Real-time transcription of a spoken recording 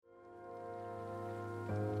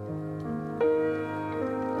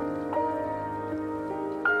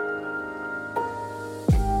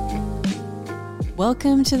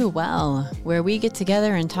Welcome to The Well, where we get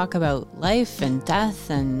together and talk about life and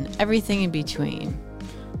death and everything in between.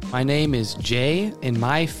 My name is Jay, and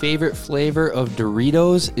my favorite flavor of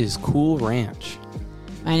Doritos is Cool Ranch.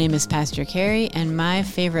 My name is Pastor Carrie, and my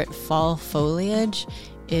favorite fall foliage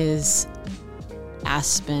is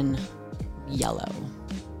aspen yellow.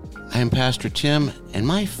 I'm Pastor Tim, and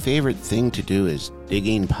my favorite thing to do is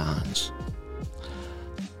digging ponds.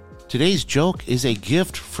 Today's joke is a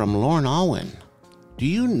gift from Lauren Alwyn. Do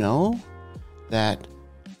you know that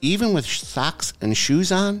even with socks and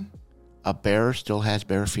shoes on, a bear still has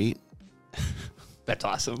bare feet? That's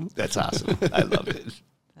awesome. That's awesome. I love it.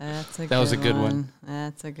 That was a good one.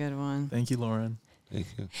 That's a good one. Thank you, Lauren. Thank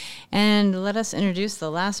you. And let us introduce the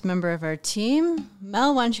last member of our team.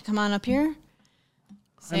 Mel, why don't you come on up here?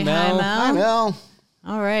 Say hi, Mel. Hi, Mel.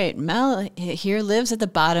 All right. Mel here lives at the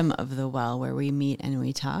bottom of the well where we meet and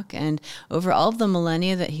we talk. And over all of the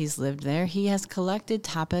millennia that he's lived there, he has collected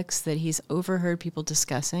topics that he's overheard people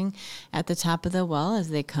discussing at the top of the well as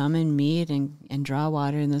they come and meet and draw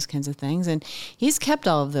water and those kinds of things. And he's kept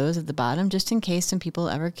all of those at the bottom just in case some people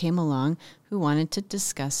ever came along who wanted to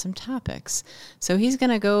discuss some topics. So he's going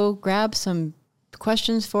to go grab some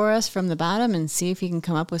questions for us from the bottom and see if he can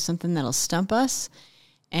come up with something that'll stump us.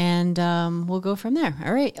 And we'll go from there.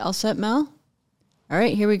 All right, all set, Mel? All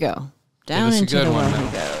right, here we go. Down into the well he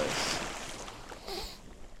goes.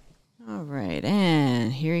 All right,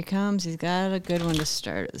 and here he comes. He's got a good one to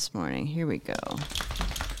start this morning. Here we go.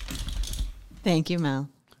 Thank you, Mel.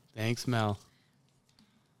 Thanks, Mel.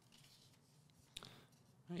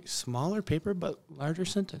 All right, smaller paper, but larger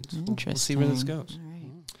sentence. Interesting. We'll see where this goes. All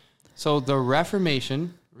right. So the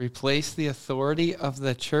Reformation replaced the authority of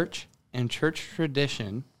the church and church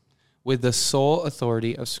tradition with the sole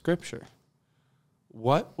authority of Scripture.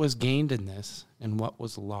 What was gained in this and what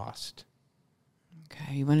was lost?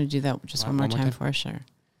 Okay, you want to do that just one more time for us, sure.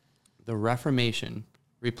 The Reformation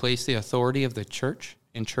replaced the authority of the church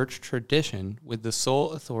and church tradition with the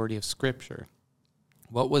sole authority of Scripture.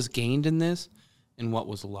 What was gained in this and what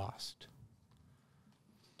was lost?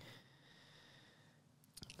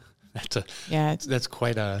 That's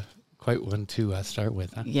quite one to start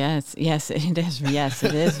with, huh? Yes, it is. Yes,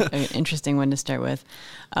 it is an interesting one to start with.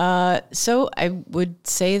 So I would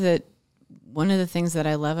say that one of the things that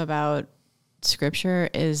I love about Scripture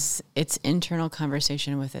is its internal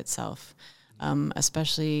conversation with itself,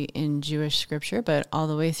 especially in Jewish Scripture, but all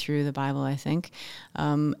the way through the Bible, I think.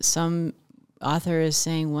 Some author is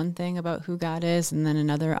saying one thing about who God is, and then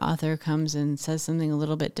another author comes and says something a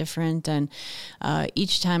little bit different. And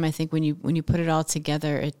each time, I think when you put it all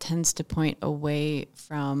together, it tends to point away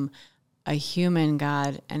from a human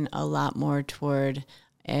God and a lot more toward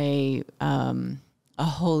a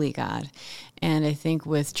holy God. And I think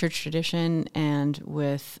with church tradition and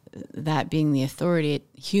with that being the authority,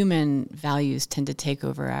 human values tend to take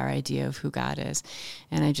over our idea of who God is.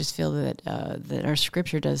 And I just feel that that our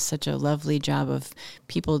Scripture does such a lovely job of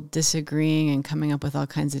people disagreeing and coming up with all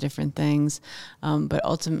kinds of different things, but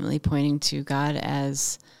ultimately pointing to God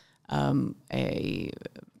as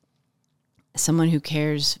someone who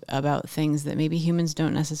cares about things that maybe humans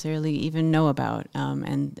don't necessarily even know about,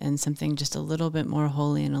 and something just a little bit more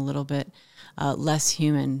holy and a little bit less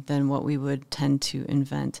human than what we would tend to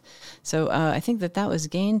invent. So I think that was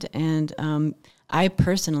gained, and I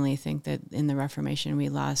personally think that in the Reformation we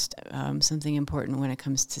lost something important when it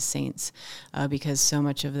comes to saints, because so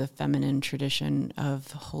much of the feminine tradition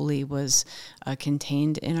of holy was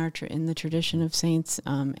contained in the tradition of saints,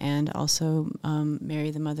 and also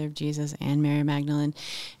Mary, the mother of Jesus, and Mary Magdalene.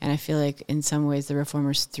 And I feel like in some ways the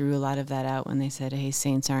Reformers threw a lot of that out when they said, "Hey,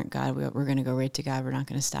 saints aren't God. We're going to go right to God. We're not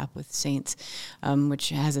going to stop with saints," which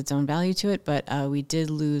has its own value to it. But we did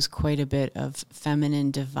lose quite a bit of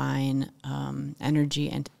feminine, divine energy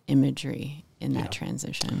and imagery in that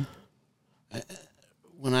transition.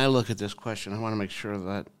 When I look at this question, I want to make sure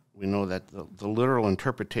that we know that the literal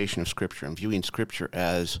interpretation of Scripture and viewing Scripture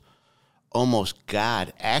as almost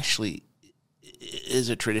God actually is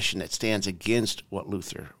a tradition that stands against what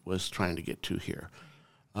Luther was trying to get to here.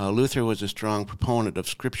 Luther was a strong proponent of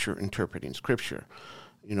Scripture interpreting Scripture.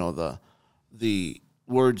 You know, the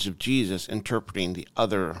words of Jesus interpreting the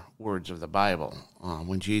other words of the Bible.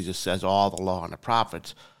 When Jesus says all the law and the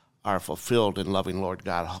prophets are fulfilled in loving Lord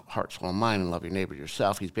God, heart, soul, and mind, and love your neighbor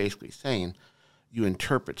yourself, he's basically saying you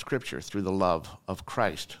interpret Scripture through the love of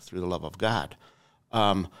Christ, through the love of God.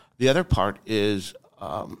 The other part is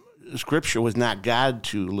Scripture was not God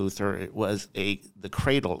to Luther. It was the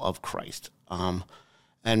cradle of Christ. And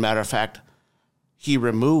matter of fact, he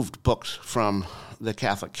removed books from the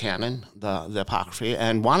Catholic canon, the Apocrypha,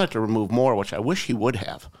 and wanted to remove more, which I wish he would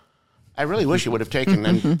have. I really wish you would have taken.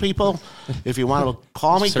 And people, if you want to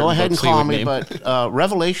call me, go ahead and call me. But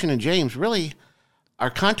Revelation and James really are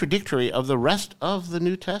contradictory of the rest of the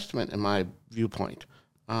New Testament, in my viewpoint.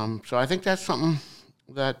 So I think that's something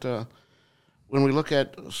that when we look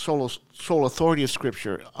at sole authority of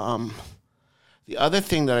Scripture, the other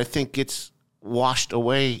thing that I think gets washed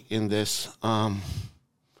away in this,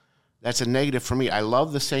 that's a negative for me. I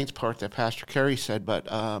love the saints part that Pastor Kerry said, but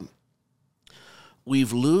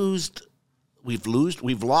we've lost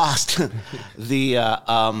the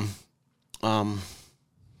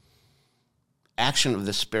action of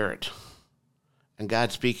the Spirit, and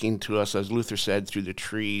God speaking to us, as Luther said, through the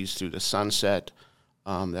trees, through the sunset.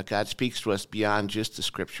 That God speaks to us beyond just the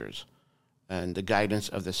Scriptures and the guidance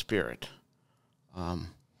of the Spirit.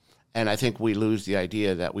 And I think we lose the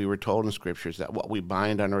idea that we were told in Scriptures that what we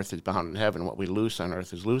bind on earth is bound in heaven, what we loose on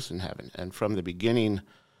earth is loose in heaven. And from the beginning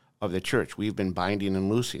of the church, we've been binding and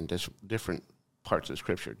loosing different parts of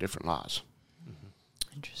Scripture, different laws. Mm-hmm.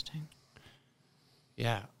 Interesting.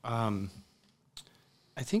 Yeah. I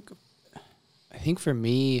think for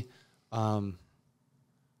me,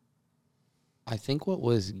 I think what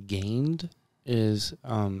was gained is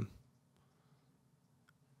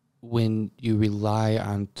when you rely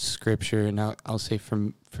on Scripture, and I'll say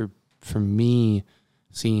for me,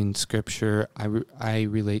 seeing Scripture, I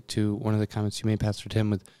relate to one of the comments you made, Pastor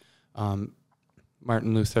Tim, with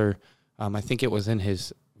Martin Luther. I think it was in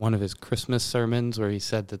one of his Christmas sermons where he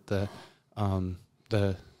said that the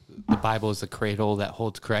Bible is the cradle that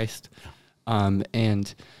holds Christ,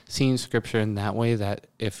 and seeing Scripture in that way, that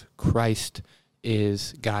if Christ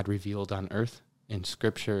is God revealed on earth and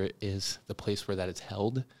Scripture is the place where that is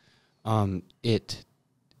held, it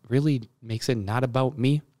really makes it not about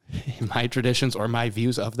me, my traditions or my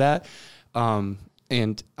views of that,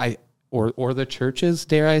 and or the churches,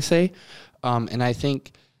 dare I say, and I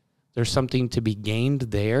think there's something to be gained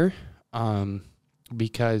there,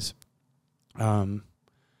 because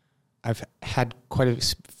I've had quite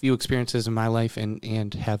a few experiences in my life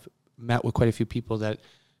and have met with quite a few people that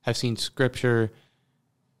have seen Scripture,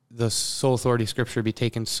 the sole authority of Scripture, be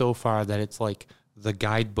taken so far that it's like the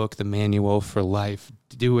guidebook, the manual for life.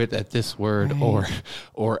 Do it at this word, right,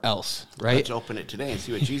 or else, right? Let's open it today and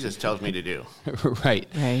see what Jesus tells me to do. Right.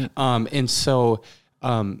 And so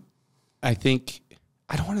I think,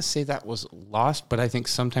 I don't want to say that was lost, but I think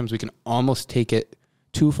sometimes we can almost take it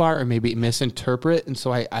too far or maybe misinterpret. And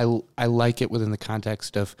so I like it within the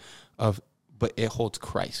context of but it holds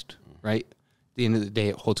Christ, right? At the end of the day,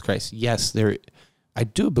 it holds Christ. Yes, I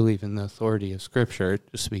do believe in the authority of Scripture,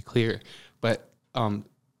 just to be clear, but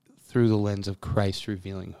through the lens of Christ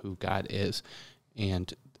revealing who God is,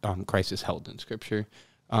 and Christ is held in Scripture.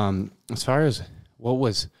 As far as what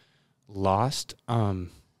was lost, I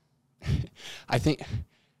think,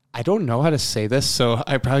 I don't know how to say this, so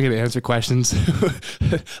I'm probably going to answer questions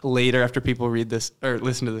later after people read this or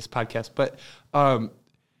listen to this podcast. But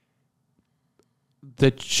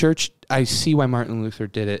the church, I see why Martin Luther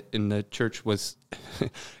did it, and the church was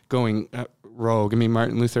going rogue. I mean,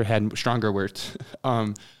 Martin Luther had stronger words.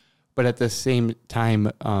 But at the same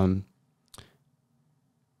time,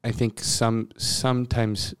 I think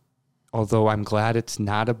sometimes, although I'm glad it's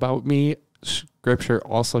not about me, Scripture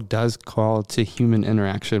also does call to human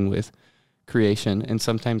interaction with creation. And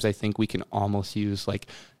sometimes I think we can almost use, like,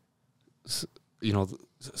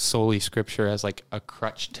 solely Scripture as like a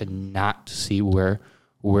crutch to not see where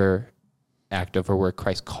we're active or where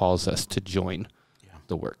Christ calls us to join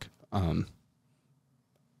the work. I'm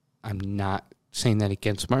not saying that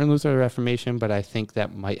against Martin Luther or the Reformation, but I think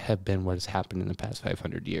that might have been what has happened in the past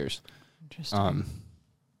 500 years. Interesting.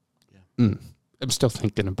 I'm still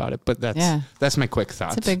thinking about it, but that's my quick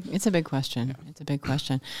thoughts. It's a big question. Yeah. It's a big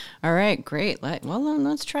question. All right, great.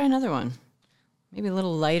 Let's try another one. Maybe a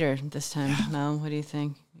little lighter this time. Yeah. Mel, what do you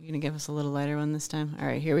think? You're going to give us a little lighter one this time? All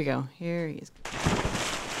right, here we go. Here he is.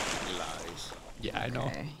 Lies. Yeah, I know.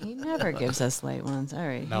 Okay. He never gives us light ones. All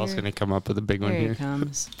right. Mel's going to come up with a big one here. Here he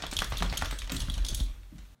comes.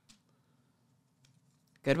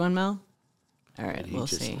 Good one, Mel? All right, we'll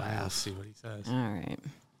see. We'll see what he says. All right.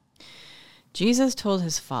 Jesus told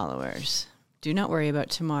his followers, "Do not worry about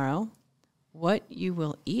tomorrow, what you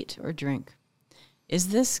will eat or drink. Is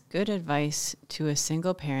this good advice to a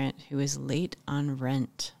single parent who is late on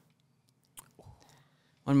rent?"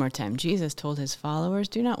 One more time. Jesus told his followers,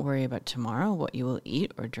 "Do not worry about tomorrow, what you will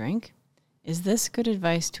eat or drink. Is this good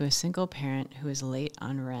advice to a single parent who is late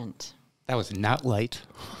on rent?" That was not light.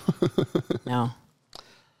 No.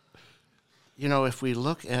 If we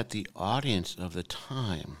look at the audience of the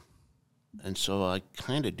time, and so I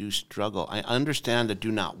kind of do struggle. I understand the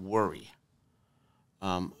do not worry.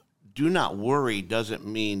 do not worry doesn't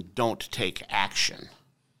mean don't take action.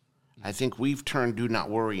 I think we've turned do not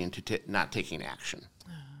worry into not taking action.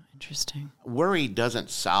 Oh, interesting. Worry doesn't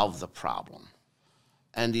solve the problem.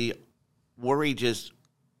 And the worry just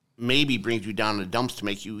maybe brings you down in the dumps to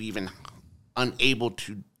make you even unable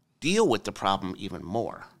to deal with the problem even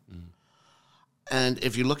more. And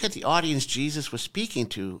if you look at the audience Jesus was speaking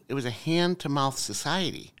to, it was a hand-to-mouth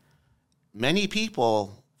society. Many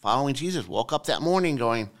people following Jesus woke up that morning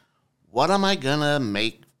going, what am I going to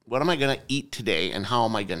make? What am I going to eat today, and how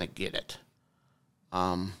am I going to get it?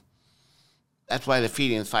 That's why the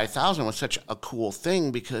feeding of the 5,000 was such a cool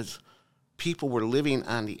thing, because people were living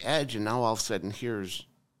on the edge, and now all of a sudden here's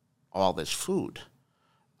all this food.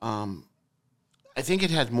 I think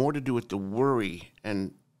it has more to do with the worry,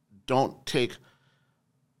 and don't take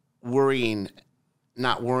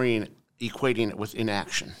not worrying, equating it with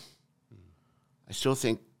inaction. I still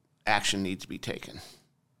think action needs to be taken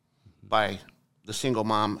by the single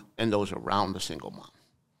mom and those around the single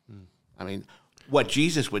mom. I mean, what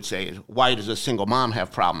Jesus would say is, why does a single mom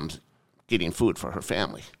have problems getting food for her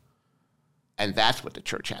family? And that's what the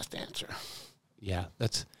church has to answer. Yeah,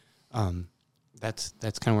 that's kind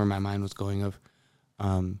of where my mind was going of,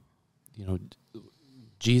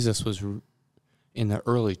 Jesus was in the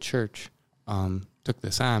early church, took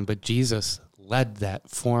this on, but Jesus led that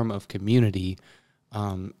form of community.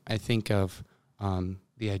 I think of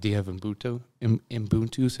the idea of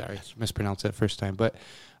Ubuntu, sorry, mispronounced that first time, but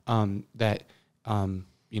that,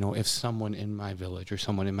 if someone in my village or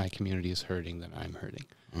someone in my community is hurting, then I'm hurting,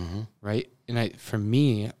 right? And for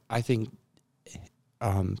me, I think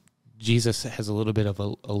Jesus has a little bit of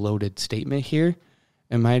a loaded statement here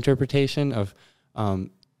in my interpretation of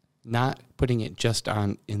not putting it just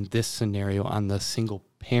on, in this scenario, on the single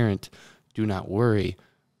parent, do not worry,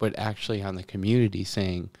 but actually on the community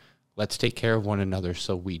saying, let's take care of one another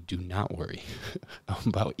so we do not worry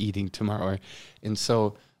about eating tomorrow. And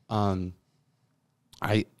so I'm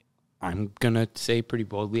going to say pretty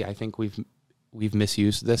boldly, I think we've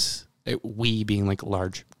misused this, we being like a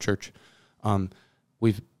large church,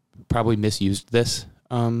 we've probably misused this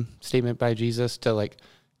statement by Jesus to like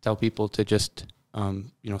tell people to just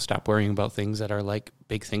stop worrying about things that are like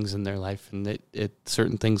big things in their life, and that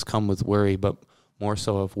certain things come with worry, but more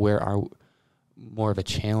so of more of a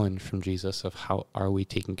challenge from Jesus of how are we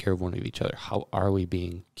taking care of one of each other? How are we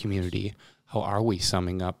being community? How are we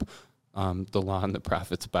summing up the law and the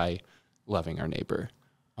prophets by loving our neighbor?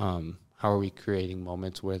 How are we creating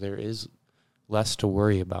moments where there is less to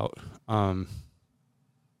worry about?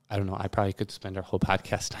 I don't know. I probably could spend our whole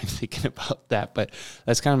podcast time thinking about that, but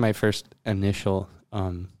that's kind of my first initial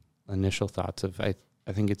thoughts of, I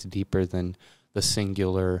think it's deeper than the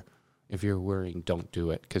singular, if you're worrying, don't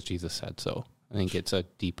do it because Jesus said so. I think it's a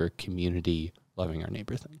deeper community, loving our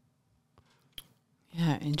neighbor thing.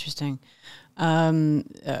 Yeah, interesting.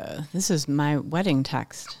 This is my wedding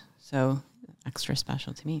text, so extra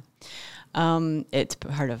special to me. It's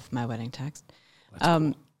part of my wedding text. That's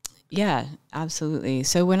cool. Yeah, absolutely.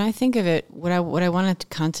 So when I think of it, what I want to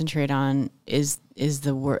concentrate on is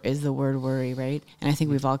the word worry, right? And I think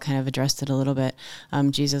we've all kind of addressed it a little bit.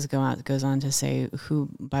 Jesus goes on to say, "Who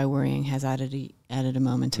by worrying has added a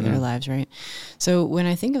moment to their lives," right? So when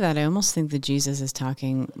I think of that, I almost think that Jesus is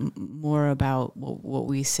talking more about what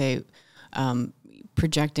we say.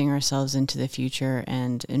 Projecting ourselves into the future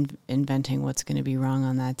and inventing what's going to be wrong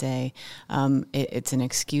on that day. It's an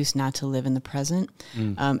excuse not to live in the present,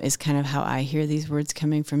 is kind of how I hear these words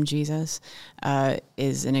coming from Jesus.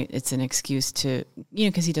 It's an excuse to,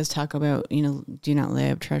 because he does talk about, do not lay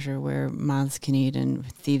up treasure where moths can eat and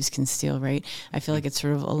thieves can steal, right? I feel like it's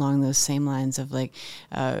sort of along those same lines of like,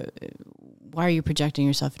 why are you projecting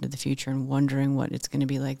yourself into the future and wondering what it's going to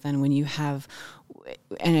be like then when you have,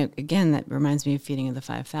 and again, that reminds me of feeding of the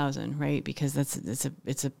 5,000, right? Because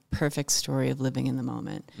it's a perfect story of living in the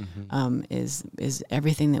moment. Is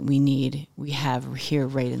everything that we need, we have here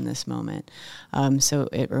right in this moment. So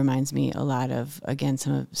it reminds me a lot of, again,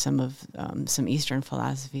 some Eastern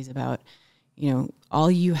philosophies about,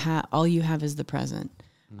 all you have is the present.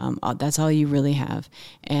 That's all you really have.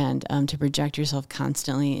 And to project yourself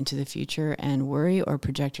constantly into the future and worry, or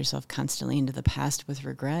project yourself constantly into the past with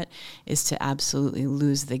regret, is to absolutely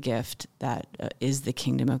lose the gift that is the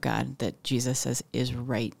kingdom of God that Jesus says is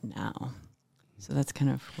right now. So that's kind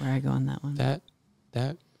of where I go on that one.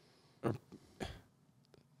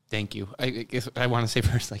 Thank you. I guess I want to say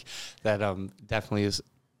first, like that definitely is.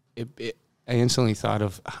 I instantly thought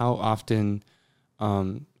of how often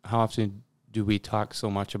do we talk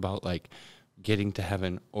so much about like getting to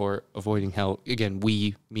heaven or avoiding hell? Again,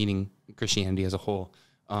 we meaning Christianity as a whole,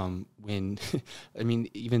 when, I mean,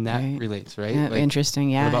 even that Right. relates, right? Yeah, interesting.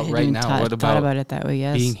 Yeah. What about I right hadn't now? What thought about about it that way?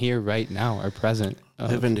 Yes. being here right now, our present?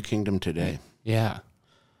 Live in the kingdom today. Yeah.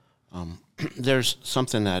 There's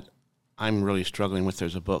something that I'm really struggling with.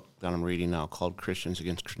 There's a book that I'm reading now called Christians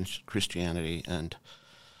Against Christianity, and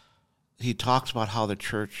he talks about how the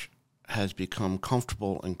church has become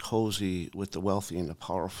comfortable and cozy with the wealthy and the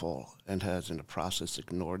powerful, and has in the process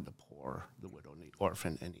ignored the poor, the widow, and the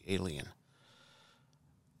orphan, and the alien.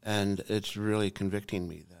 And it's really convicting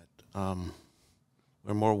me that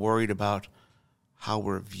we're more worried about how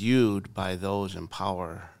we're viewed by those in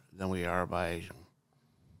power than we are by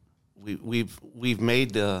we've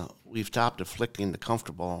stopped afflicting the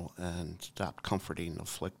comfortable and stopped comforting the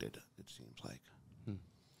afflicted, it seems like.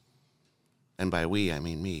 And by we, I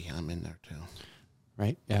mean me. I'm in there too.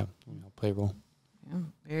 Right? Yeah. I'll play a role. Yeah,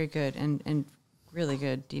 very good and really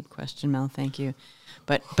good, deep question, Mel. Thank you.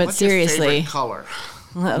 But What's seriously, your favorite color?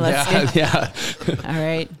 let's Yeah.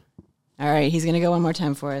 All right. He's gonna go one more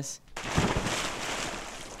time for us.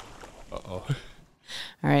 Uh-oh.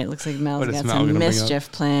 All right. Looks like Mel's What is got Mel some gonna bring up?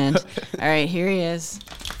 mischief planned. All right, here he is.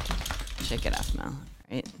 Shake it off, Mel. All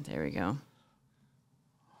right, there we go.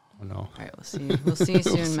 Oh, no. All right, we'll see. We'll see you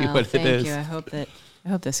soon, see Mel. what it Thank is. you. I hope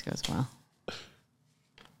this goes well.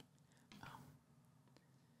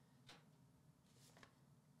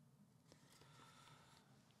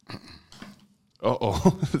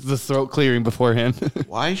 Uh-oh. The throat clearing beforehand.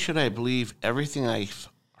 Why should I believe everything I've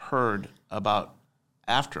heard about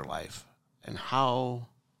afterlife, and how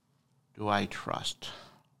do I trust?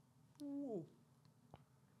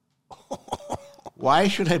 Why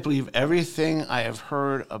should I believe everything I have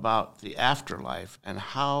heard about the afterlife, and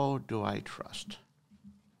how do I trust?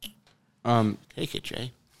 Take it,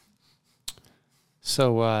 Jay.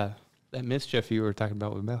 So that mischief you were talking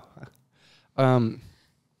about with Mel.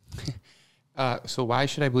 So why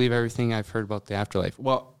should I believe everything I've heard about the afterlife?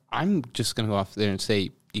 Well, I'm just going to go off there and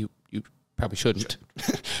say you probably shouldn't.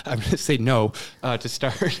 I'm going to say no to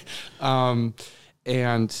start.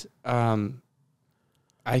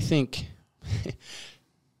 I think,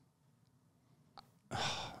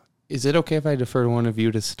 is it okay if I defer to one of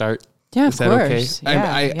you to start? Yeah, is of that course.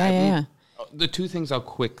 okay? Yeah. The two things I'll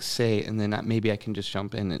quick say, and then maybe I can just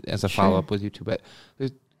jump in as a follow-up with you two. But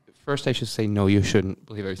first, I should say, no, you shouldn't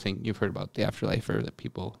believe everything you've heard about the afterlife or that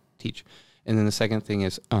people teach. And then the second thing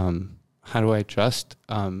is, how do I trust?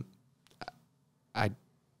 I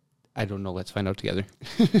don't know. Let's find out together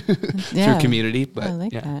through community. But I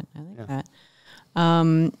like that.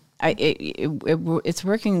 It's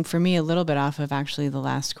working for me a little bit off of actually the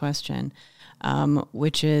last question,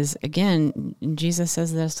 which is, again, Jesus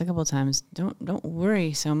says this a couple of times. Don't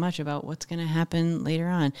worry so much about what's going to happen later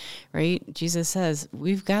on, right? Jesus says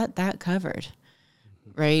we've got that covered,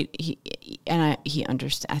 right? I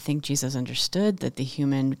think Jesus understood that the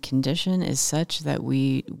human condition is such that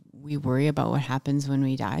we worry about what happens when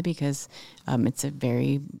we die because it's a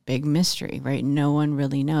very big mystery, right? No one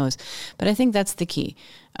really knows. But I think that's the key.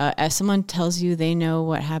 As someone tells you they know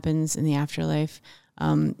what happens in the afterlife,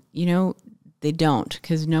 they don't,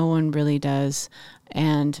 because no one really does.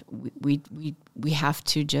 And we have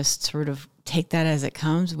to just sort of take that as it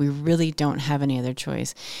comes. We really don't have any other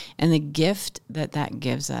choice. And the gift that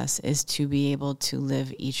gives us is to be able to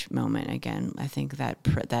live each moment again. I think that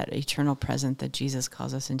eternal present that Jesus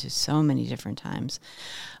calls us into so many different times.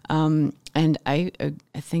 And I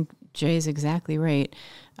think Jay is exactly right.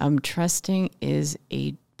 Trusting is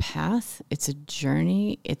a path. It's a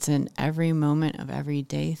journey. It's an every moment of every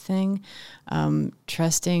day thing.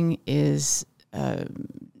 Trusting is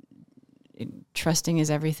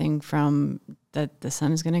everything from that the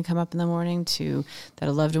sun is going to come up in the morning to that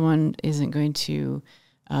a loved one isn't going to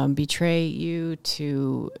betray you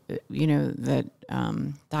to, that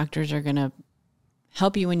doctors are going to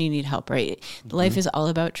help you when you need help, right? Mm-hmm. Life is all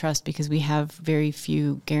about trust because we have very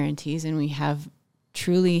few guarantees and we have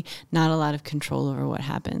truly not a lot of control over what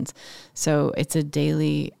happens. So it's a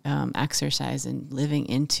daily exercise in living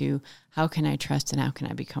into how can I trust and how can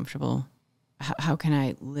I be comfortable? How can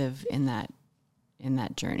I live in that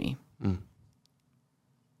journey?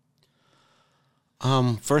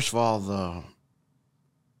 First of all,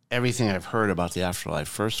 everything I've heard about the afterlife,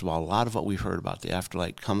 first of all, a lot of what we've heard about the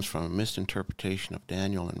afterlife comes from a misinterpretation of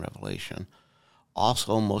Daniel and Revelation.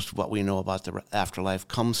 Also, most of what we know about the afterlife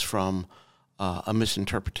comes from a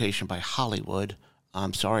misinterpretation by Hollywood.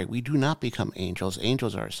 I'm sorry, we do not become angels.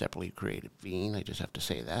 Angels are a separately created being. I just have to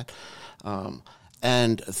say that.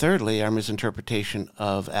 And thirdly, our misinterpretation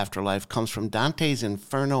of afterlife comes from Dante's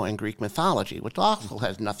Inferno and Greek mythology, which also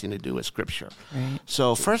has nothing to do with Scripture. Right.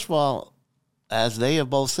 So first of all, as they have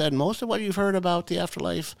both said, most of what you've heard about the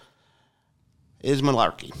afterlife is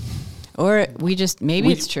malarkey. Or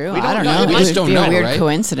it's true. I don't know. We It just would don't be know, a weird right?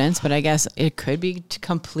 coincidence, but I guess it could be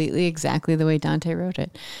completely exactly the way Dante wrote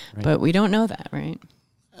it. Right. But we don't know that, right?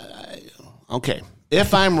 Okay.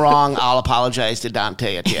 If I'm wrong, I'll apologize to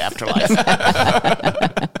Dante at the afterlife.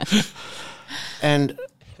 And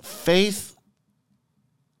faith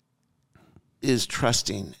is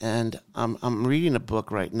trusting. And I'm reading a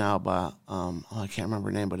book right now by I can't remember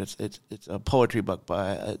her name, but it's a poetry book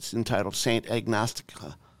it's entitled Saint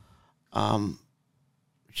Agnostica.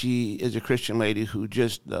 She is a Christian lady who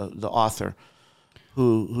the author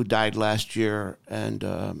who died last year,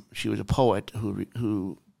 and she was a poet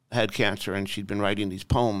who had cancer, and she'd been writing these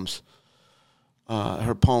poems.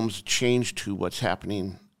 Her poems changed to what's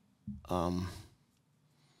happening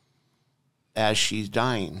as she's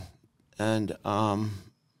dying. And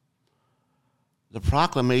the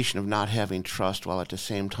proclamation of not having trust while at the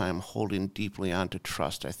same time holding deeply onto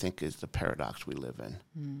trust, I think, is the paradox we live in.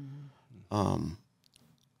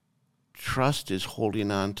 Trust is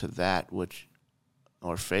holding on to that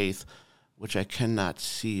or faith, which I cannot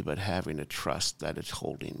see, but having a trust that it's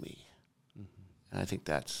holding me. Mm-hmm. And I think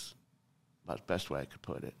that's about the best way I could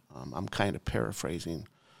put it. I'm kind of paraphrasing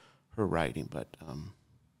her writing, but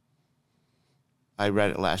I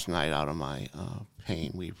read it last night out of my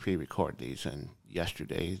pain. We pre-record these, and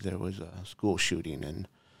yesterday there was a school shooting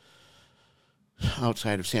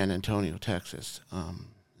outside of San Antonio, Texas, in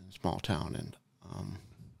a small town, and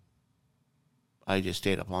I just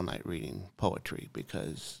stayed up all night reading poetry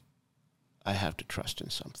because I have to trust in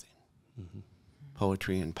something. Mm-hmm.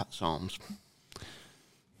 Poetry and psalms.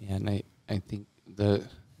 Yeah, and I think the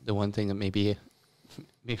one thing that maybe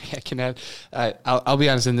I can add, I'll be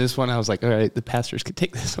honest, in this one I was like, all right, the pastors could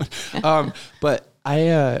take this one. But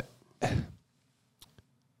I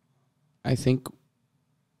think,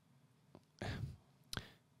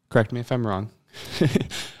 correct me if I'm wrong,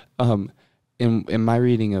 in my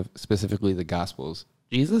reading of specifically the Gospels,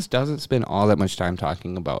 Jesus doesn't spend all that much time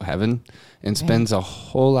talking about heaven and spends a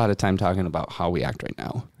whole lot of time talking about how we act right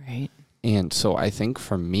now. Right. And so I think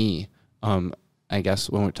for me, I guess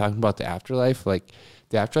when we're talking about the afterlife, like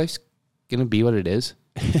the afterlife's going to be what it is.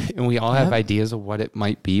 And we all have ideas of what it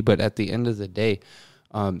might be. But at the end of the day,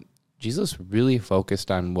 Jesus really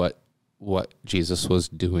focused on what Jesus was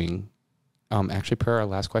doing. Actually, per our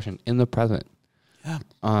last question, in the present. Yeah.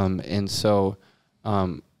 And so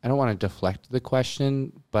I don't want to deflect the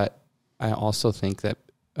question, but I also think that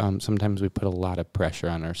sometimes we put a lot of pressure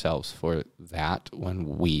on ourselves for that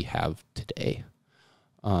when we have today.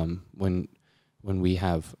 When we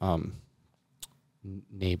have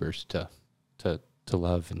neighbors to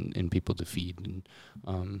love and people to feed and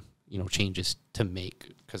changes to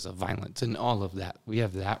make because of violence and all of that. We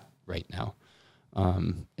have that right now.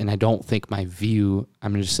 And I don't think my view,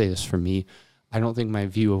 I'm going to just say this for me, I don't think my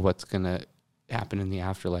view of what's going to happen in the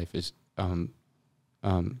afterlife is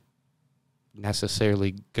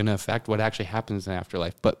necessarily going to affect what actually happens in the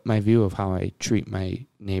afterlife. But my view of how I treat my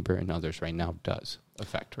neighbor and others right now does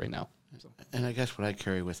affect right now. So. And I guess what I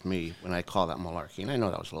carry with me when I call that malarkey, and I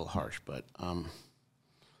know that was a little harsh, but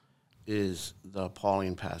is the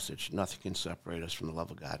Pauline passage, nothing can separate us from the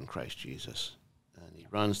love of God in Christ Jesus. And he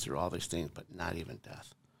runs through all these things, but not even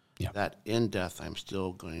death. Yeah. That in death, I'm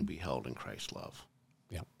still going to be held in Christ's love.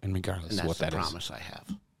 Yeah, and regardless of what that is. That's the promise I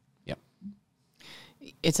have. Yep.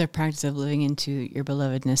 It's a practice of living into your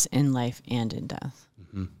belovedness in life and in death.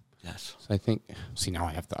 Mm-hmm. Yes. So I think, now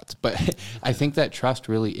I have thoughts, but I think that trust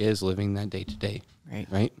really is living that day to day. Right.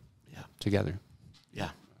 Right? Yeah. Together. Yeah.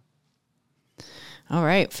 All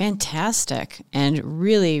right, fantastic, and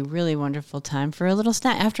really, really wonderful time for a little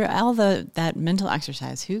snack. After all that mental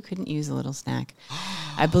exercise, who couldn't use a little snack?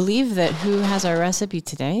 I believe that who has our recipe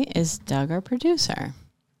today is Doug, our producer.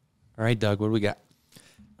 All right, Doug, what do we got?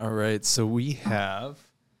 All right, so we have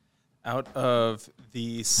out of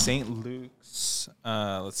the St. Luke's,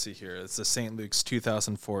 let's see here, it's the St. Luke's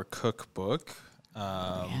 2004 cookbook.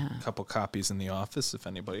 A couple copies in the office if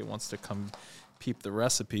anybody wants to come peep the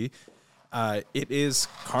recipe. It is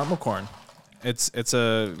caramel corn. It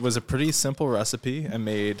was a pretty simple recipe. I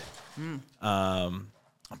made a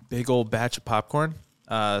big old batch of popcorn,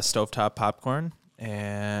 stovetop popcorn,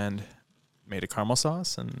 and made a caramel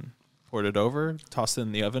sauce and poured it over, tossed it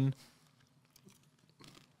in the oven.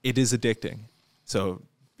 It is addicting, so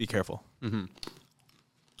be careful. Mm-hmm.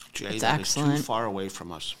 Jay, it's that excellent. is too far away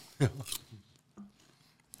from us. You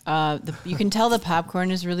can tell the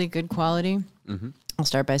popcorn is really good quality. Mm-hmm. I'll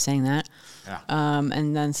start by saying that. Yeah.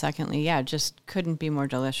 And then secondly, just couldn't be more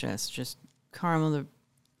delicious. Just caramel, the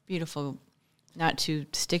beautiful Not too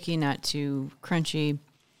sticky, not too crunchy.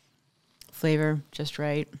 Flavor just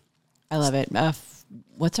right. I love it.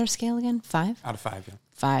 What's our scale again? 5? Out of 5, yeah.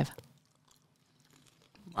 5.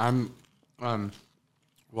 I'm,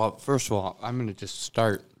 well, first of all, I'm going to just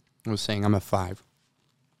start with saying I'm a 5,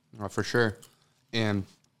 for sure. And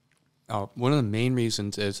one of the main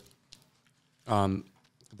reasons is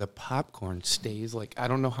the popcorn stays like, I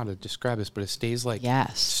don't know how to describe this, but it stays like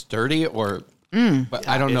sturdy or, but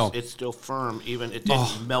I don't know. It's still firm. Even it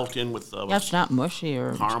didn't melt in with the That's not mushy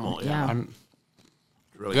or caramel. Yeah.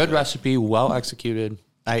 Really good recipe, well executed.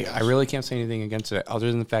 I really can't say anything against it other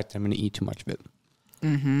than the fact that I'm going to eat too much of it.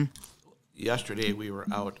 Mm-hmm. Yesterday, we were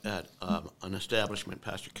out at an establishment,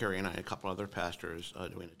 Pastor Kerry and I and a couple other pastors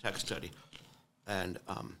doing a text study. And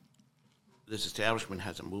this establishment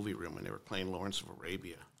has a movie room, and they were playing Lawrence of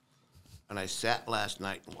Arabia. And I sat last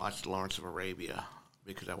night and watched Lawrence of Arabia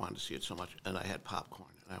because I wanted to see it so much. And I had popcorn,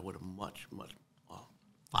 and I would have much,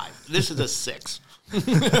 5. This is a 6.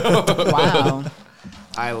 Wow.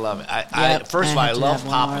 I love it. First of all, I love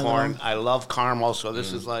popcorn. I love caramel, so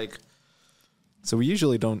this is like... So we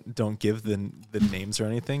usually don't give the names or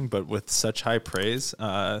anything, but with such high praise,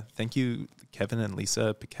 thank you, Kevin and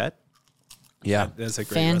Lisa Paquette. Yeah. That's a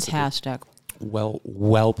great fantastic. Recipe.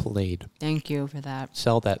 Well played. Thank you for that.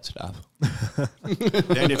 Sell that stuff.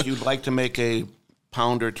 And if you'd like to make a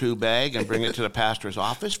pound or 2 bag and bring it to the pastor's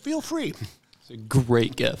office, feel free. It's a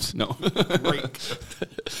great gift. No. Great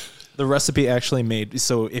gift. The recipe actually made,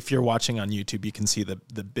 so if you're watching on YouTube, you can see the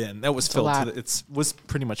bin that was filled to was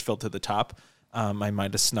pretty much filled to the top. I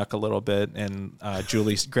might have snuck a little bit, and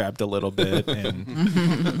Julie grabbed a little bit,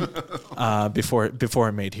 and before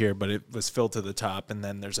it made here, but it was filled to the top. And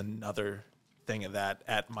then there's another thing of that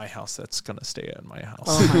at my house that's gonna stay at my house.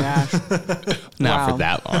 Oh my gosh! Not for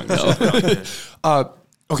that long though.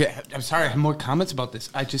 Okay, I'm sorry. I have more comments about this.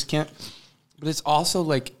 I just can't. But it's also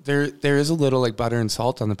like there is a little like butter and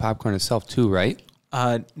salt on the popcorn itself too, right?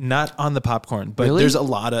 Not on the popcorn, but Really? there's a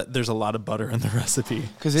lot of butter in the recipe.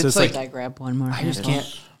 Because it's like I grab one more. I just can't.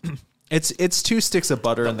 It's 2 sticks of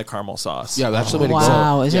butter in the caramel sauce. Yeah, that's the way to go.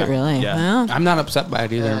 Wow, is it really? Yeah. Well, I'm not upset by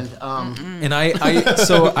it either. And, And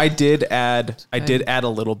I did add a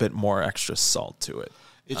little bit more extra salt to it.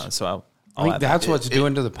 So I'll I think add that's that. what's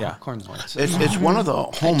doing to the popcorn. it's one of the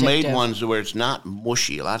homemade Addictive. ones where it's not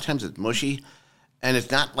mushy. A lot of times it's mushy, and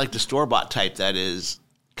it's not like the store-bought type that is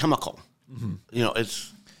chemical. Mm-hmm. You know,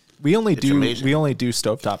 it's... We only do amazing.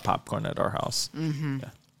 stovetop popcorn at our house. Mm-hmm. Yeah.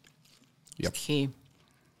 Yep. key.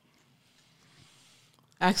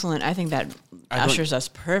 Excellent. I think that ushers us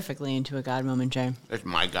perfectly into a God moment, Jay. It's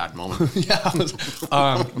my God moment.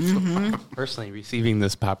 Personally receiving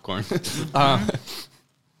this popcorn. I'm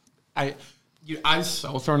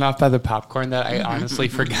so thrown off by the popcorn that I honestly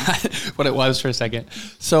forgot what it was for a second.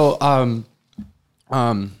 So,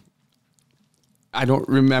 I don't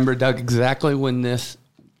remember, Doug, exactly when this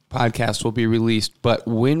podcast will be released, but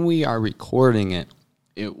when we are recording it,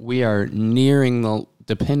 we are nearing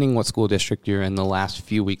depending what school district you're in, the last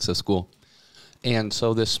few weeks of school. And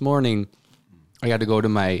so this morning, I got to go to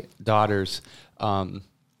my daughter's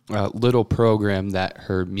little program that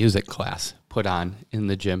her music class put on in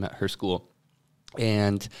the gym at her school.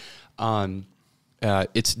 And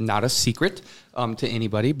it's not a secret to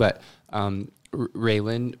anybody, but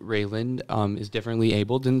Raylan is differently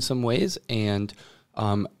abled in some ways. And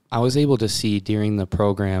I was able to see during the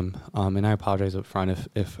program, and I apologize up front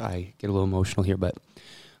if I get a little emotional here, but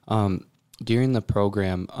during the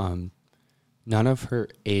program, none of her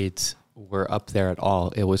aides were up there at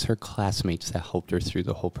all. It was her classmates that helped her through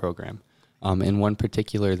the whole program. And one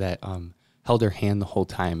particular that held her hand the whole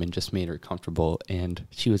time and just made her comfortable. And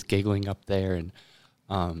she was giggling up there. And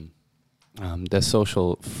the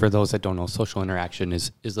social, for those that don't know, social interaction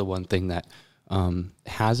is the one thing that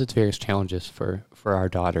has its various challenges for our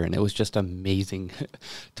daughter. And it was just amazing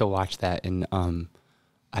to watch that. And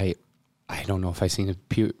I don't know if I've seen a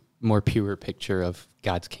more pure picture of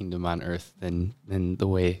God's kingdom on earth than the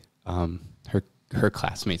way her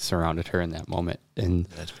classmates surrounded her in that moment and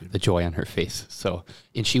the joy on her face. So,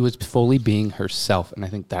 and she was fully being herself. And I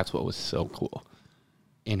think that's what was so cool.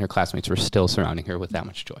 And her classmates were still surrounding her with that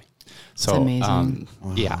much joy. So, amazing.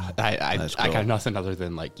 Yeah, I cool. got nothing other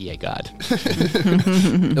than like, yay, God.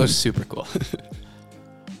 It was super cool.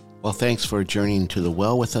 Well, thanks for journeying to the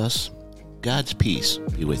well with us. God's peace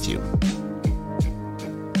be with you.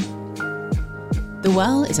 The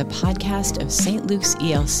Well is a podcast of St. Luke's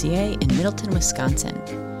ELCA in Middleton, Wisconsin.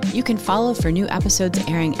 You can follow for new episodes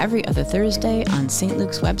airing every other Thursday on St.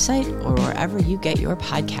 Luke's website or wherever you get your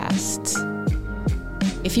podcasts.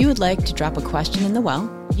 If you would like to drop a question in the Well,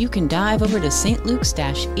 you can dive over to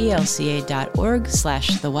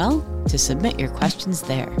stluke's-elca.org/thewell to submit your questions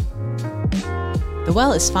there. The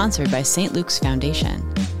Well is sponsored by St. Luke's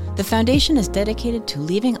Foundation. The foundation is dedicated to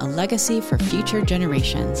leaving a legacy for future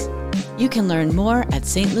generations. You can learn more at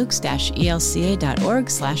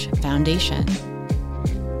stlukes-elca.org/foundation.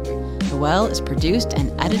 The Well is produced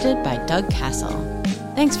and edited by Doug Castle.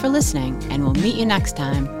 Thanks for listening, and we'll meet you next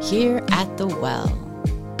time here at The Well.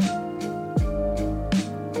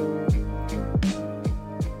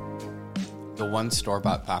 The one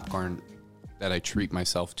store-bought popcorn that I treat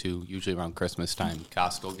myself to, usually around Christmas time,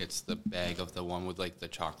 Costco gets the bag of the one with like the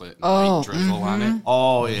chocolate and white drizzle on it.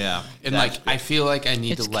 Oh yeah, And like, I feel like I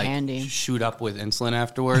need It's to like candy. shoot up with insulin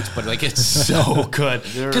afterwards, but like it's so good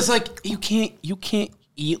because like you can't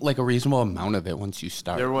eat like a reasonable amount of it once you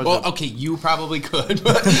start. There was well, a- okay, you probably could,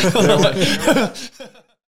 but